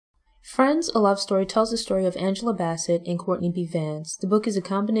Friends, a Love Story tells the story of Angela Bassett and Courtney B. Vance. The book is a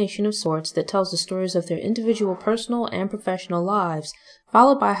combination of sorts that tells the stories of their individual personal and professional lives,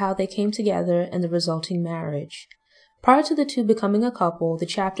 followed by how they came together and the resulting marriage. Prior to the two becoming a couple, the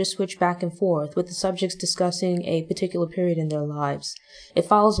chapters switch back and forth, with the subjects discussing a particular period in their lives. It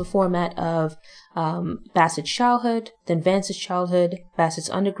follows the format of Bassett's childhood, then Vance's childhood, Bassett's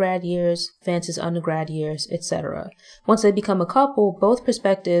undergrad years, Vance's undergrad years, etc. Once they become a couple, both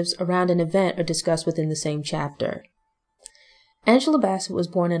perspectives around an event are discussed within the same chapter. Angela Bassett was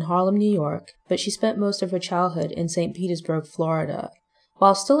born in Harlem, New York, but she spent most of her childhood in St. Petersburg, Florida.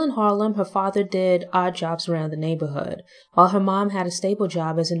 While still in Harlem, her father did odd jobs around the neighborhood, while her mom had a stable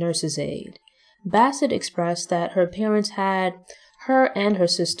job as a nurse's aide. Bassett expressed that her parents had her and her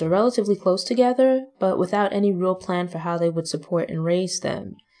sister relatively close together, but without any real plan for how they would support and raise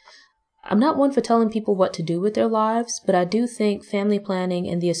them. I'm not one for telling people what to do with their lives, but I do think family planning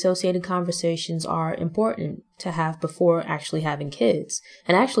and the associated conversations are important to have before actually having kids,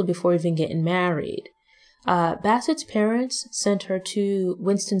 and actually before even getting married. Bassett's parents sent her to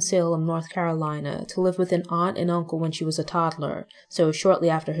Winston-Salem, North Carolina, to live with an aunt and uncle when she was a toddler, so shortly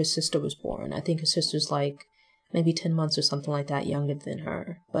after her sister was born. I think her sister's like maybe 10 months or something like that younger than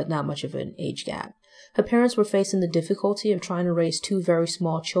her, but not much of an age gap. Her parents were facing the difficulty of trying to raise two very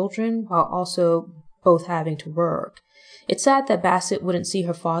small children while also both having to work. It's sad that Bassett wouldn't see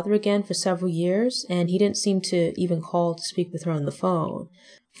her father again for several years, and he didn't seem to even call to speak with her on the phone.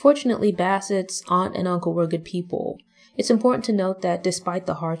 Fortunately, Bassett's aunt and uncle were good people. It's important to note that despite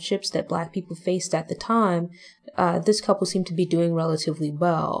the hardships that Black people faced at the time, this couple seemed to be doing relatively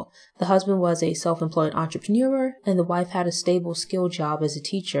well. The husband was a self-employed entrepreneur, and the wife had a stable, skilled job as a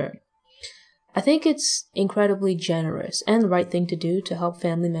teacher. I think it's incredibly generous and the right thing to do to help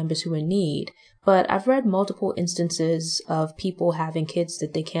family members who are in need, but I've read multiple instances of people having kids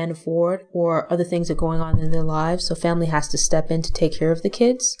that they can't afford or other things are going on in their lives, so family has to step in to take care of the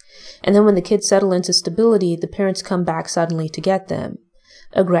kids. And then when the kids settle into stability, the parents come back suddenly to get them.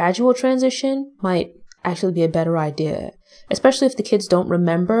 A gradual transition might actually be a better idea, especially if the kids don't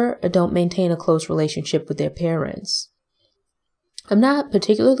remember or don't maintain a close relationship with their parents. I'm not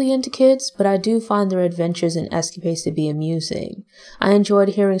particularly into kids, but I do find their adventures and escapades to be amusing. I enjoyed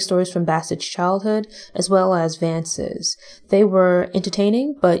hearing stories from Bassett's childhood as well as Vance's. They were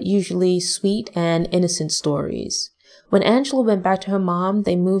entertaining, but usually sweet and innocent stories. When Angela went back to her mom,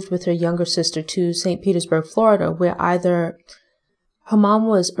 they moved with her younger sister to St. Petersburg, Florida, where either her mom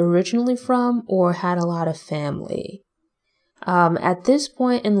was originally from or had a lot of family. At this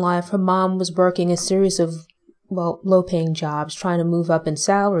point in life, her mom was working a series of low-paying jobs, trying to move up in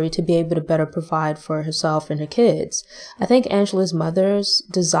salary to be able to better provide for herself and her kids. I think Angela's mother's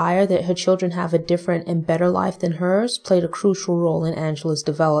desire that her children have a different and better life than hers played a crucial role in Angela's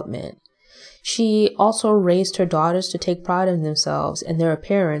development. She also raised her daughters to take pride in themselves and their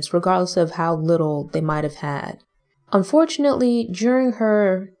appearance, regardless of how little they might have had. Unfortunately, during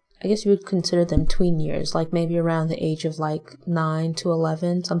her, I guess you would consider them tween years, like maybe around the age of like 9 to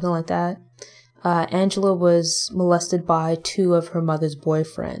 11, something like that, Angela was molested by two of her mother's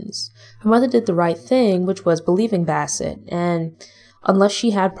boyfriends. Her mother did the right thing, which was believing Bassett, and unless she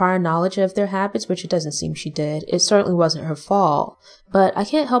had prior knowledge of their habits, which it doesn't seem she did, it certainly wasn't her fault. But I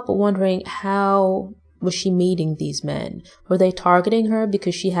can't help but wondering, how was she meeting these men? Were they targeting her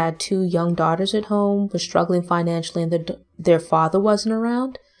because she had two young daughters at home, was struggling financially, and their father wasn't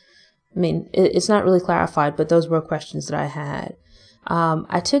around? I mean, it's not really clarified, but those were questions that I had.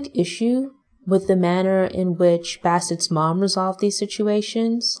 I took issue with the manner in which Bassett's mom resolved these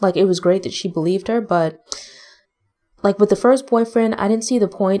situations. Like, it was great that she believed her, but like with the first boyfriend, I didn't see the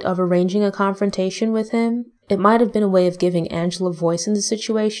point of arranging a confrontation with him. It might have been a way of giving Angela a voice in the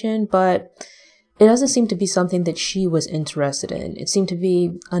situation, but it doesn't seem to be something that she was interested in. It seemed to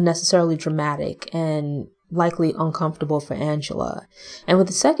be unnecessarily dramatic and likely uncomfortable for Angela. And with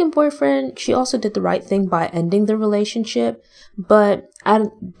the second boyfriend, she also did the right thing by ending the relationship, but I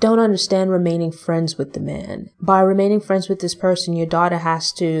don't understand remaining friends with the man. By remaining friends with this person, your daughter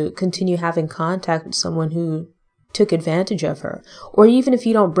has to continue having contact with someone who took advantage of her. Or even if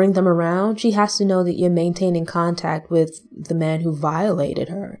you don't bring them around, she has to know that you're maintaining contact with the man who violated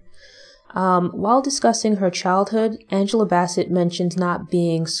her. While discussing her childhood, Angela Bassett mentions not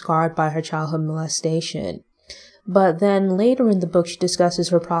being scarred by her childhood molestation. But then later in the book, she discusses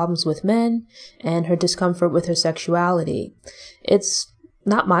her problems with men and her discomfort with her sexuality. It's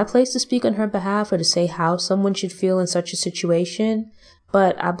not my place to speak on her behalf or to say how someone should feel in such a situation,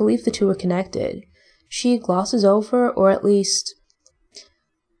 but I believe the two are connected. She glosses over, or at least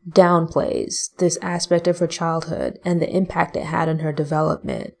downplays, this aspect of her childhood and the impact it had on her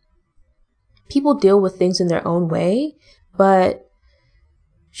development. people deal with things in their own way, but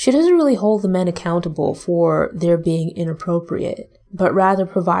she doesn't really hold the men accountable for their being inappropriate, but rather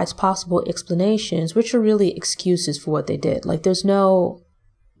provides possible explanations, which are really excuses for what they did. Like there's no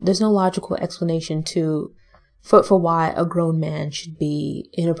logical explanation for why a grown man should be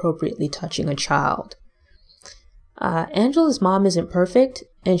inappropriately touching a child. Angela's mom isn't perfect,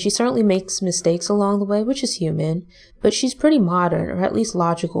 and she certainly makes mistakes along the way, which is human, but she's pretty modern, or at least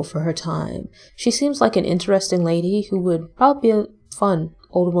logical for her time. She seems like an interesting lady who would probably be a fun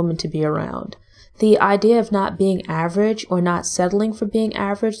older woman to be around. The idea of not being average or not settling for being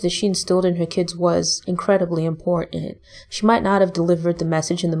average that she instilled in her kids was incredibly important. She might not have delivered the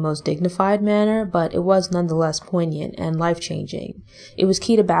message in the most dignified manner, but it was nonetheless poignant and life-changing. It was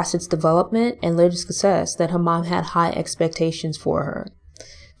key to Bassett's development and later success that her mom had high expectations for her.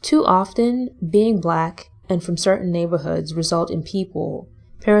 Too often, being black and from certain neighborhoods result in people,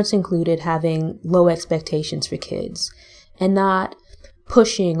 parents included, having low expectations for kids and not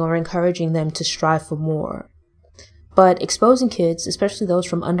pushing or encouraging them to strive for more. But exposing kids, especially those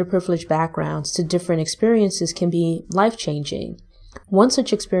from underprivileged backgrounds, to different experiences can be life-changing. One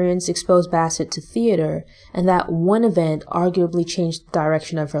such experience exposed Bassett to theater, and that one event arguably changed the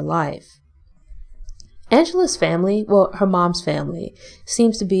direction of her life. Angela's family, well, her mom's family,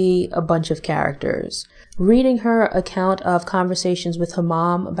 seems to be a bunch of characters. Reading her account of conversations with her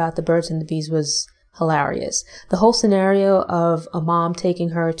mom about the birds and the bees was hilarious. The whole scenario of a mom taking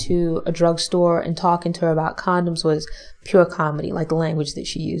her to a drugstore and talking to her about condoms was pure comedy, like the language that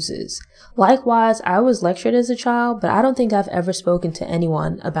she uses. Likewise, I was lectured as a child, but I don't think I've ever spoken to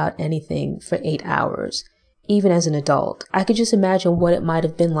anyone about anything for 8 hours. Even as an adult, I could just imagine what it might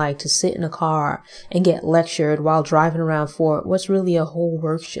have been like to sit in a car and get lectured while driving around for what's really a whole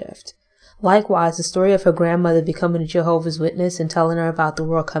work shift. Likewise, the story of her grandmother becoming a Jehovah's Witness and telling her about the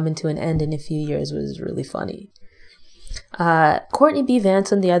world coming to an end in a few years was really funny. Courtney B.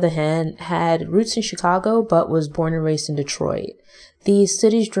 Vance, on the other hand, had roots in Chicago but was born and raised in Detroit. The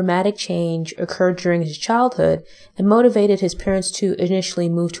city's dramatic change occurred during his childhood and motivated his parents to initially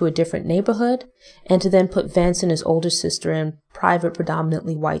move to a different neighborhood and to then put Vance and his older sister in private,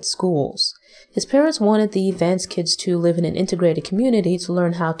 predominantly white schools. His parents wanted the Vance kids to live in an integrated community to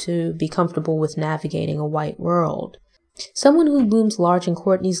learn how to be comfortable with navigating a white world. Someone who looms large in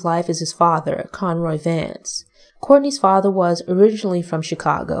Courtney's life is his father, Conroy Vance. Courtney's father was originally from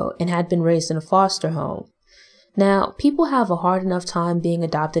Chicago and had been raised in a foster home. Now, people have a hard enough time being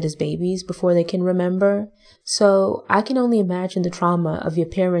adopted as babies before they can remember, so I can only imagine the trauma of your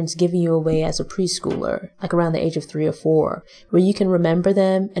parents giving you away as a preschooler, like around the age of 3 or 4, where you can remember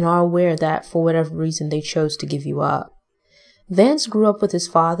them and are aware that for whatever reason they chose to give you up. Vance grew up with his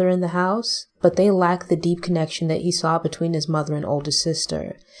father in the house, but they lacked the deep connection that he saw between his mother and older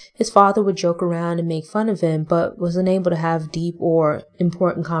sister. His father would joke around and make fun of him, but was unable to have deep or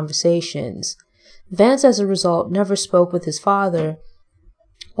important conversations. Vance, as a result, never spoke with his father,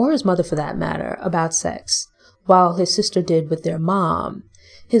 or his mother for that matter, about sex, while his sister did with their mom.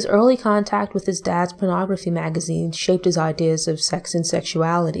 His early contact with his dad's pornography magazines shaped his ideas of sex and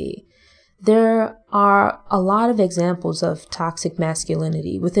sexuality. There are a lot of examples of toxic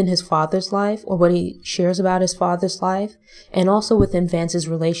masculinity within his father's life, or what he shares about his father's life, and also within Vance's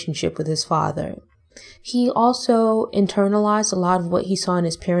relationship with his father. He also internalized a lot of what he saw in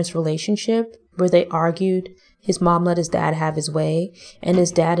his parents' relationship, where they argued, his mom let his dad have his way, and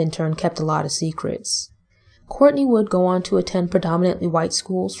his dad in turn kept a lot of secrets. Courtney would go on to attend predominantly white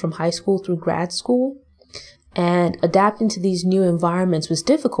schools from high school through grad school, and adapting to these new environments was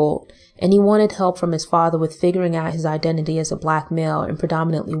difficult, and he wanted help from his father with figuring out his identity as a black male in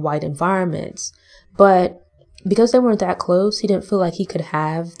predominantly white environments. But because they weren't that close, he didn't feel like he could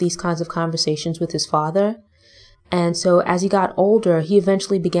have these kinds of conversations with his father. And so as he got older, he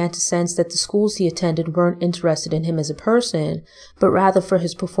eventually began to sense that the schools he attended weren't interested in him as a person, but rather for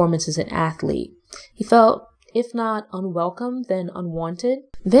his performance as an athlete. He felt, if not unwelcome, then unwanted.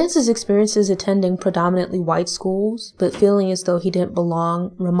 Vance's experiences attending predominantly white schools, but feeling as though he didn't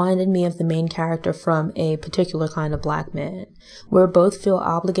belong, reminded me of the main character from A Particular Kind of Black Man, where both feel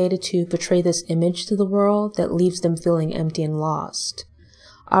obligated to portray this image to the world that leaves them feeling empty and lost.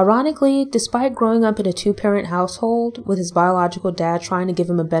 Ironically, despite growing up in a 2-parent household, with his biological dad trying to give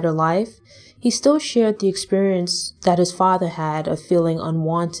him a better life, he still shared the experience that his father had of feeling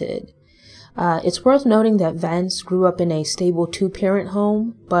unwanted. It's worth noting that Vance grew up in a stable 2-parent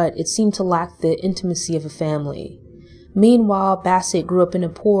home, but it seemed to lack the intimacy of a family. Meanwhile, Bassett grew up in a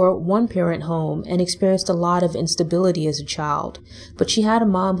poor 1-parent home and experienced a lot of instability as a child, but she had a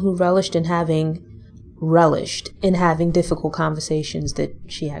mom who relished in having relished in having difficult conversations that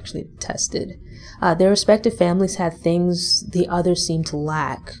she actually detested. Their respective families had things the others seemed to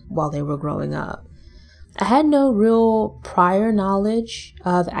lack while they were growing up. I had no real prior knowledge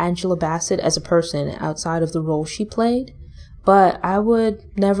of Angela Bassett as a person outside of the role she played, but I would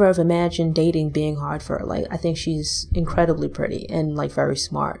never have imagined dating being hard for her. Like, I think she's incredibly pretty and, like, very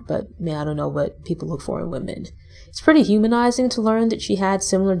smart, but man, I don't know what people look for in women. It's pretty humanizing to learn that she had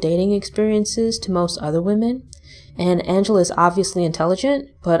similar dating experiences to most other women. And Angela is obviously intelligent,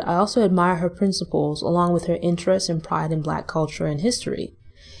 but I also admire her principles along with her interest and pride in Black culture and history.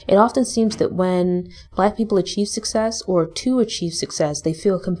 It often seems that when Black people achieve success, or to achieve success, they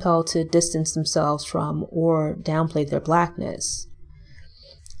feel compelled to distance themselves from or downplay their Blackness.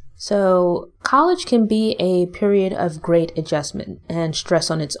 So, college can be a period of great adjustment and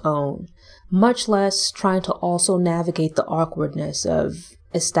stress on its own, much less trying to also navigate the awkwardness of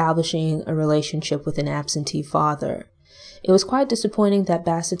establishing a relationship with an absentee father. It was quite disappointing that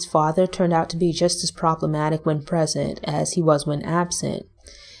Bassett's father turned out to be just as problematic when present as he was when absent.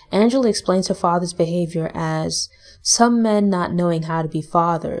 Angela explains her father's behavior as some men not knowing how to be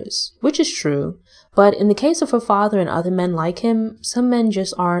fathers, which is true, but in the case of her father and other men like him, some men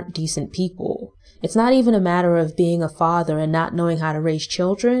just aren't decent people. It's not even a matter of being a father and not knowing how to raise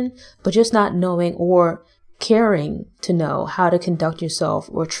children, but just not knowing or caring to know how to conduct yourself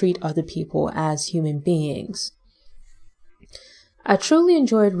or treat other people as human beings. I truly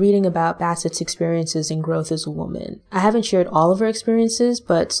enjoyed reading about Bassett's experiences and growth as a woman. I haven't shared all of her experiences,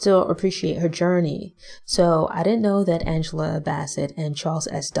 but still appreciate her journey. So I didn't know that Angela Bassett and Charles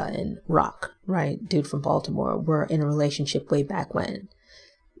S. Dutton, Rock, right, dude from Baltimore, were in a relationship way back when.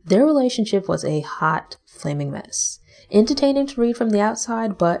 Their relationship was a hot, flaming mess. Entertaining to read from the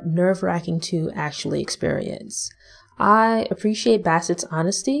outside, but nerve-wracking to actually experience. I appreciate Bassett's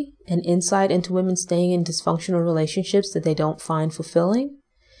honesty and insight into women staying in dysfunctional relationships that they don't find fulfilling.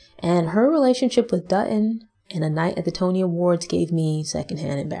 And her relationship with Dutton and a night at the Tony Awards gave me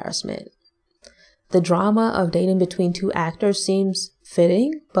secondhand embarrassment. The drama of dating between two actors seems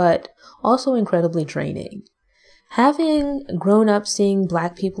fitting, but also incredibly draining. Having grown up seeing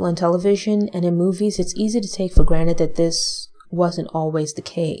Black people on television and in movies, it's easy to take for granted that this wasn't always the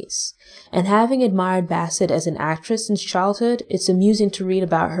case. And having admired Bassett as an actress since childhood, it's amusing to read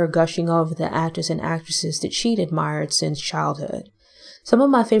about her gushing over the actors and actresses that she'd admired since childhood. Some of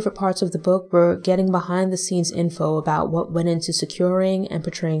my favorite parts of the book were getting behind the scenes info about what went into securing and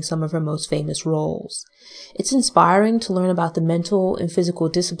portraying some of her most famous roles. It's inspiring to learn about the mental and physical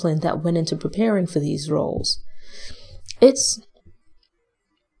discipline that went into preparing for these roles. It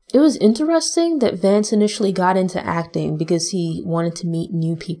was interesting that Vance initially got into acting because he wanted to meet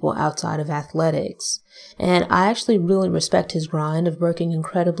new people outside of athletics. And I actually really respect his grind of working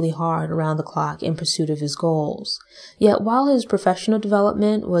incredibly hard around the clock in pursuit of his goals. Yet while his professional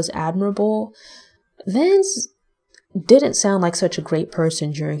development was admirable, Vance didn't sound like such a great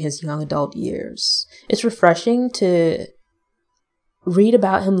person during his young adult years. It's refreshing to read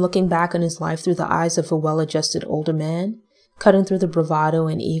about him looking back on his life through the eyes of a well-adjusted older man, cutting through the bravado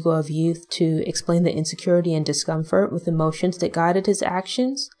and ego of youth to explain the insecurity and discomfort with emotions that guided his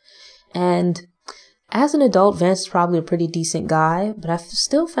actions. And as an adult, Vance is probably a pretty decent guy, but I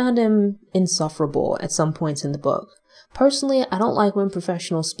still found him insufferable at some points in the book. Personally, I don't like when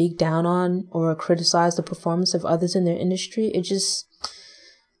professionals speak down on or criticize the performance of others in their industry. It just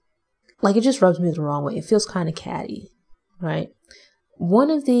rubs me the wrong way. It feels kind of catty, right?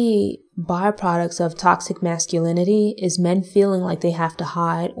 One of the byproducts of toxic masculinity is men feeling like they have to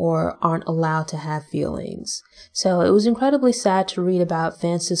hide or aren't allowed to have feelings. So it was incredibly sad to read about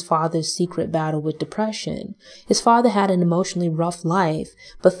Vance's father's secret battle with depression. His father had an emotionally rough life,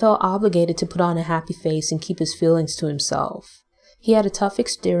 but felt obligated to put on a happy face and keep his feelings to himself. He had a tough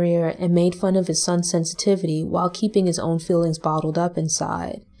exterior and made fun of his son's sensitivity while keeping his own feelings bottled up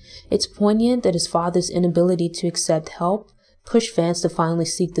inside. It's poignant that his father's inability to accept help pushed Vance to finally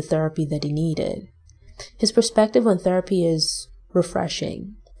seek the therapy that he needed. His perspective on therapy is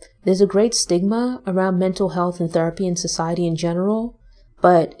refreshing. There's a great stigma around mental health and therapy in society in general,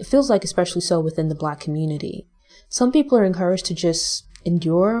 but it feels like especially so within the Black community. Some people are encouraged to just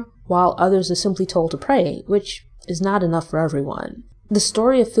endure, while others are simply told to pray, which is not enough for everyone. The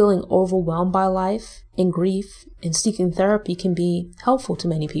story of feeling overwhelmed by life and grief and seeking therapy can be helpful to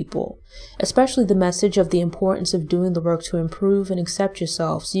many people, especially the message of the importance of doing the work to improve and accept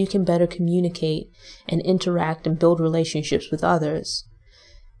yourself so you can better communicate and interact and build relationships with others.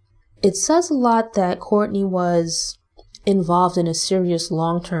 It says a lot that Courtney was involved in a serious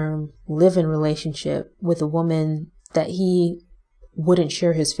long-term live-in relationship with a woman that he wouldn't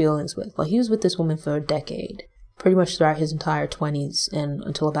share his feelings with. Like, he was with this woman for a decade, pretty much throughout his entire 20s and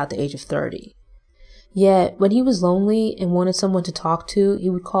until about the age of 30. Yet, when he was lonely and wanted someone to talk to, he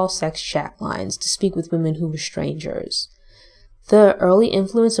would call sex chat lines to speak with women who were strangers. The early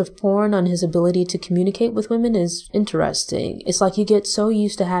influence of porn on his ability to communicate with women is interesting. It's like you get so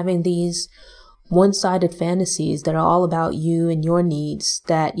used to having these one-sided fantasies that are all about you and your needs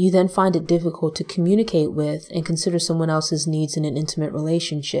that you then find it difficult to communicate with and consider someone else's needs in an intimate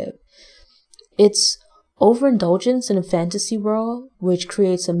relationship. It's overindulgence in a fantasy world which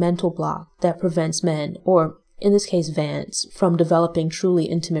creates a mental block that prevents men, or in this case Vance, from developing truly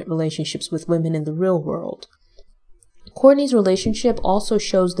intimate relationships with women in the real world. Courtney's relationship also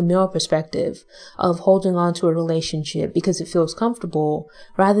shows the male perspective of holding on to a relationship because it feels comfortable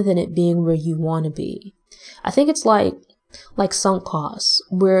rather than it being where you want to be. I think it's like sunk costs,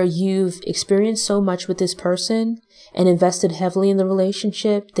 where you've experienced so much with this person and invested heavily in the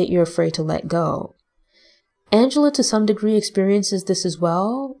relationship that you're afraid to let go. Angela, to some degree, experiences this as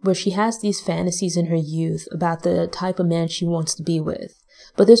well, where she has these fantasies in her youth about the type of man she wants to be with,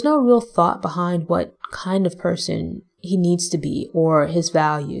 but there's no real thought behind what kind of person he needs to be or his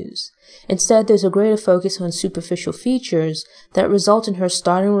values. Instead, there's a greater focus on superficial features that result in her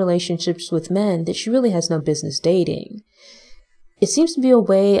starting relationships with men that she really has no business dating. It seems to be a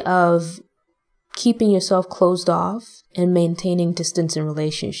way of keeping yourself closed off and maintaining distance in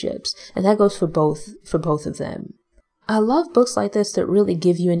relationships, and that goes for both of them. I love books like this that really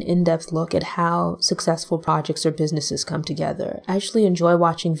give you an in-depth look at how successful projects or businesses come together. I actually enjoy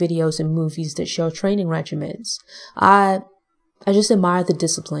watching videos and movies that show training regimens. I just admire the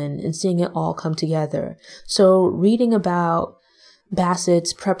discipline and seeing it all come together. So reading about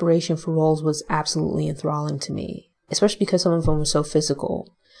Bassett's preparation for roles was absolutely enthralling to me, especially because some of them were so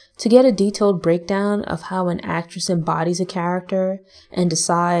physical. To get a detailed breakdown of how an actress embodies a character and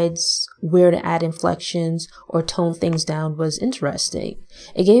decides where to add inflections or tone things down was interesting.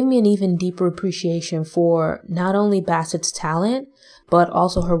 It gave me an even deeper appreciation for not only Bassett's talent, but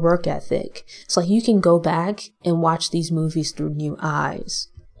also her work ethic. It's like you can go back and watch these movies through new eyes.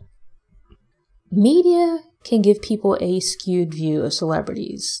 Media can give people a skewed view of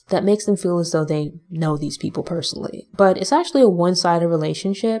celebrities that makes them feel as though they know these people personally. But it's actually a one-sided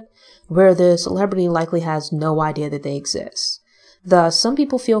relationship where the celebrity likely has no idea that they exist. Thus, some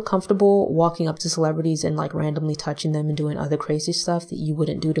people feel comfortable walking up to celebrities and randomly touching them and doing other crazy stuff that you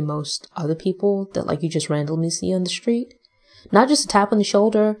wouldn't do to most other people that you just randomly see on the street. Not just a tap on the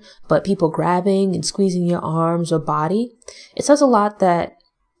shoulder, but people grabbing and squeezing your arms or body. It says a lot that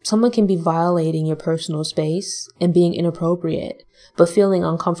someone can be violating your personal space and being inappropriate, but feeling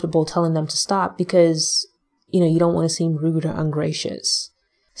uncomfortable telling them to stop because, you don't want to seem rude or ungracious.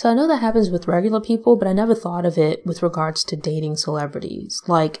 So I know that happens with regular people, but I never thought of it with regards to dating celebrities,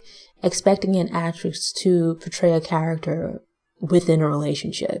 like expecting an actress to portray a character within a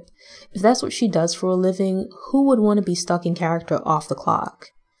relationship. If that's what she does for a living, who would want to be stuck in character off the clock?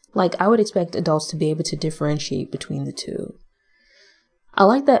 I would expect adults to be able to differentiate between the two. I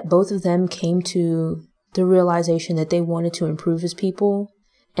like that both of them came to the realization that they wanted to improve as people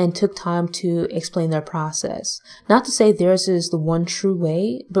and took time to explain their process. Not to say theirs is the one true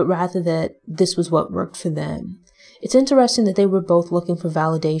way, but rather that this was what worked for them. It's interesting that they were both looking for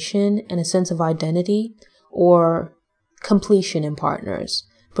validation and a sense of identity or completion in partners,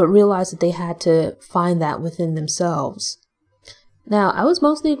 but realized that they had to find that within themselves. Now, I was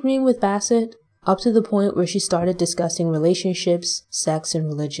mostly agreeing with Bassett up to the point where she started discussing relationships, sex, and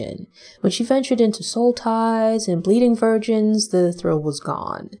religion. When she ventured into soul ties and bleeding virgins, the thrill was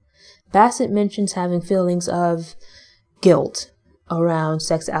gone. Bassett mentions having feelings of guilt around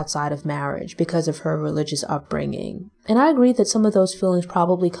sex outside of marriage because of her religious upbringing. And I agree that some of those feelings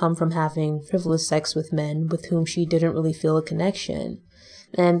probably come from having frivolous sex with men with whom she didn't really feel a connection.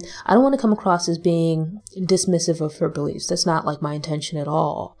 And I don't want to come across as being dismissive of her beliefs. That's not my intention at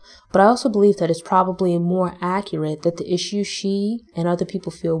all. But I also believe that it's probably more accurate that the issue she and other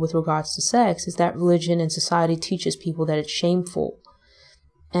people feel with regards to sex is that religion and society teaches people that it's shameful.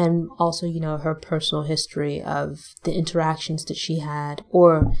 And also, her personal history of the interactions that she had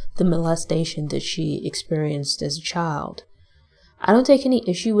or the molestation that she experienced as a child. I don't take any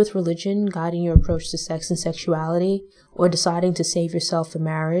issue with religion guiding your approach to sex and sexuality, or deciding to save yourself for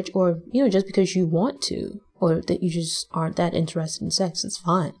marriage, or, just because you want to, or that you just aren't that interested in sex. It's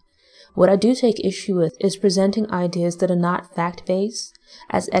fine. What I do take issue with is presenting ideas that are not fact-based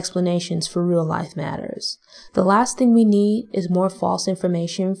as explanations for real-life matters. The last thing we need is more false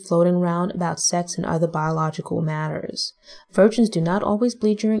information floating around about sex and other biological matters. Virgins do not always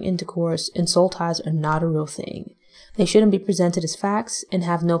bleed during intercourse, and soul ties are not a real thing. They shouldn't be presented as facts and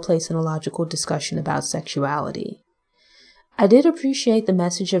have no place in a logical discussion about sexuality. I did appreciate the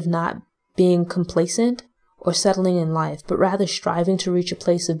message of not being complacent or settling in life, but rather striving to reach a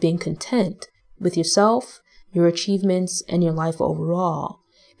place of being content with yourself, your achievements, and your life overall.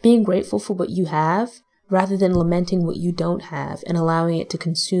 Being grateful for what you have, rather than lamenting what you don't have and allowing it to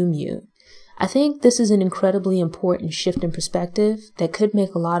consume you. I think this is an incredibly important shift in perspective that could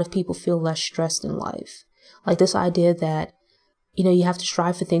make a lot of people feel less stressed in life. Like this idea that, you have to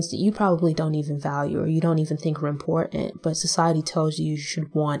strive for things that you probably don't even value or you don't even think are important, but society tells you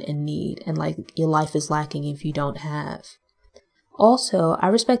should want and need, and like your life is lacking if you don't have. Also, I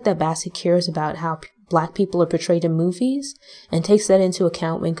respect that Bassett cares about how Black people are portrayed in movies and takes that into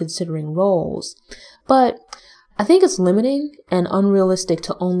account when considering roles. But I think it's limiting and unrealistic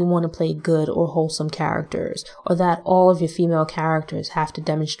to only want to play good or wholesome characters, or that all of your female characters have to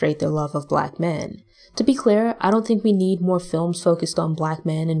demonstrate their love of Black men. To be clear, I don't think we need more films focused on Black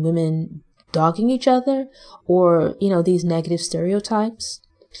men and women dogging each other or, these negative stereotypes.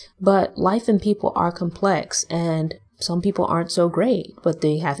 But life and people are complex, and some people aren't so great, but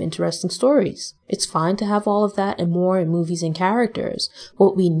they have interesting stories. It's fine to have all of that and more in movies and characters.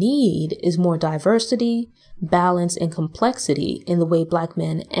 What we need is more diversity, balance, and complexity in the way Black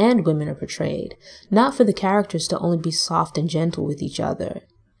men and women are portrayed, not for the characters to only be soft and gentle with each other.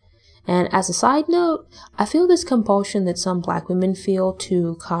 And as a side note, I feel this compulsion that some Black women feel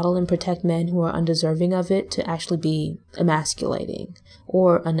to coddle and protect men who are undeserving of it to actually be emasculating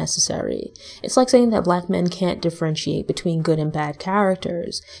or unnecessary. It's like saying that Black men can't differentiate between good and bad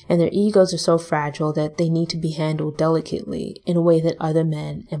characters, and their egos are so fragile that they need to be handled delicately in a way that other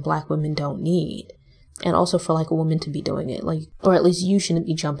men and Black women don't need. And also for like a woman to be doing it, or at least you shouldn't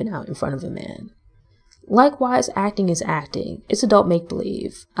be jumping out in front of a man. Likewise, acting is acting. It's adult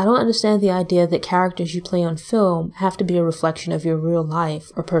make-believe. I don't understand the idea that characters you play on film have to be a reflection of your real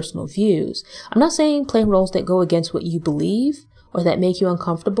life or personal views. I'm not saying play roles that go against what you believe or that make you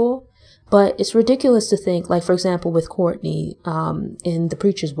uncomfortable, but it's ridiculous to think, like for example with Courtney in The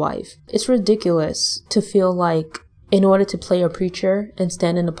Preacher's Wife. It's ridiculous to feel like in order to play a preacher and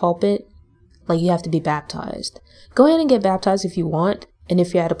stand in the pulpit, like you have to be baptized. Go ahead and get baptized if you want, and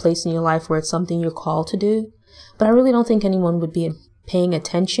if you're at a place in your life where it's something you're called to do. But I really don't think anyone would be paying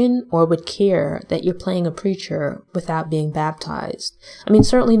attention or would care that you're playing a preacher without being baptized. I mean,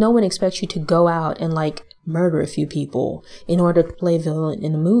 certainly no one expects you to go out and murder a few people in order to play a villain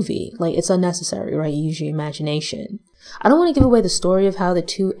in a movie. It's unnecessary, right? You use your imagination. I don't want to give away the story of how the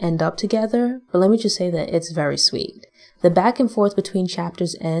two end up together, but let me just say that it's very sweet. The back and forth between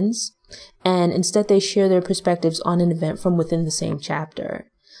chapters ends, and instead they share their perspectives on an event from within the same chapter.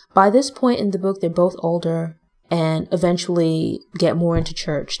 By this point in the book, they're both older and eventually get more into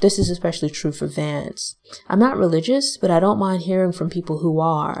church. This is especially true for Vance. I'm not religious, but I don't mind hearing from people who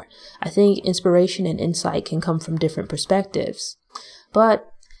are. I think inspiration and insight can come from different perspectives. But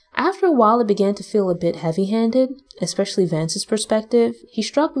after a while, it began to feel a bit heavy-handed, especially Vance's perspective. He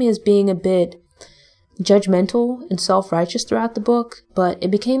struck me as being a bit judgmental and self-righteous throughout the book, but it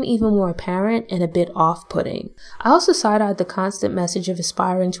became even more apparent and a bit off-putting. I also side-eyed the constant message of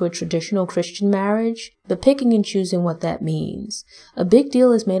aspiring to a traditional Christian marriage, but picking and choosing what that means. A big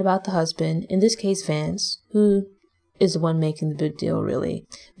deal is made about the husband, in this case Vance, who is the one making the big deal really,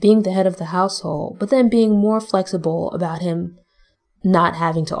 being the head of the household, but then being more flexible about him not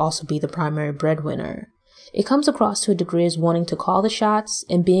having to also be the primary breadwinner. It comes across to a degree as wanting to call the shots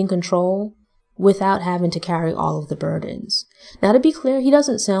and be in control, without having to carry all of the burdens. Now, to be clear, he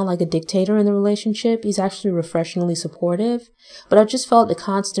doesn't sound like a dictator in the relationship. He's actually refreshingly supportive, but I just felt the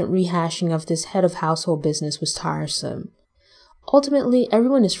constant rehashing of this head of household business was tiresome. Ultimately,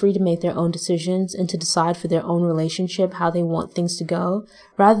 everyone is free to make their own decisions and to decide for their own relationship how they want things to go,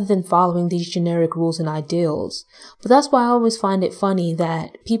 rather than following these generic rules and ideals. But that's why I always find it funny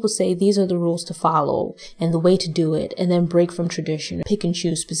that people say these are the rules to follow and the way to do it, and then break from tradition, pick and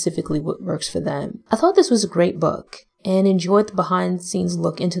choose specifically what works for them. I thought this was a great book, and enjoyed the behind-the-scenes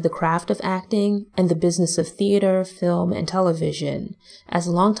look into the craft of acting and the business of theater, film, and television. As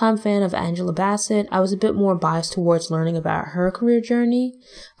a longtime fan of Angela Bassett, I was a bit more biased towards learning about her career journey,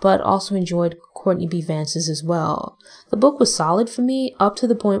 but also enjoyed Courtney B. Vance's as well. The book was solid for me up to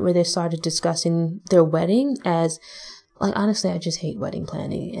the point where they started discussing their wedding as, honestly, I just hate wedding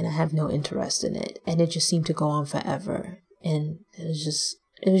planning and I have no interest in it, and it just seemed to go on forever, and it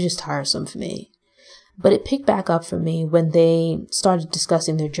was just tiresome for me. But it picked back up for me when they started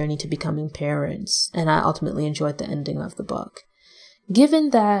discussing their journey to becoming parents, and I ultimately enjoyed the ending of the book. Given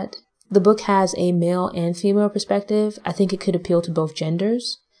that the book has a male and female perspective, I think it could appeal to both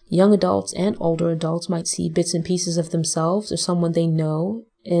genders. Young adults and older adults might see bits and pieces of themselves or someone they know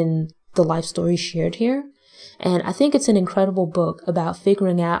in the life story shared here. And I think it's an incredible book about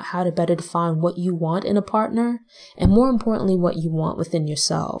figuring out how to better define what you want in a partner, and more importantly, what you want within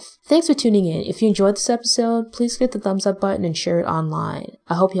yourself. Thanks for tuning in. If you enjoyed this episode, please hit the thumbs up button and share it online.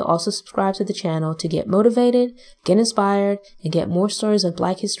 I hope you'll also subscribe to the channel to get motivated, get inspired, and get more stories of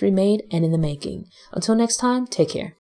Black history made and in the making. Until next time, take care.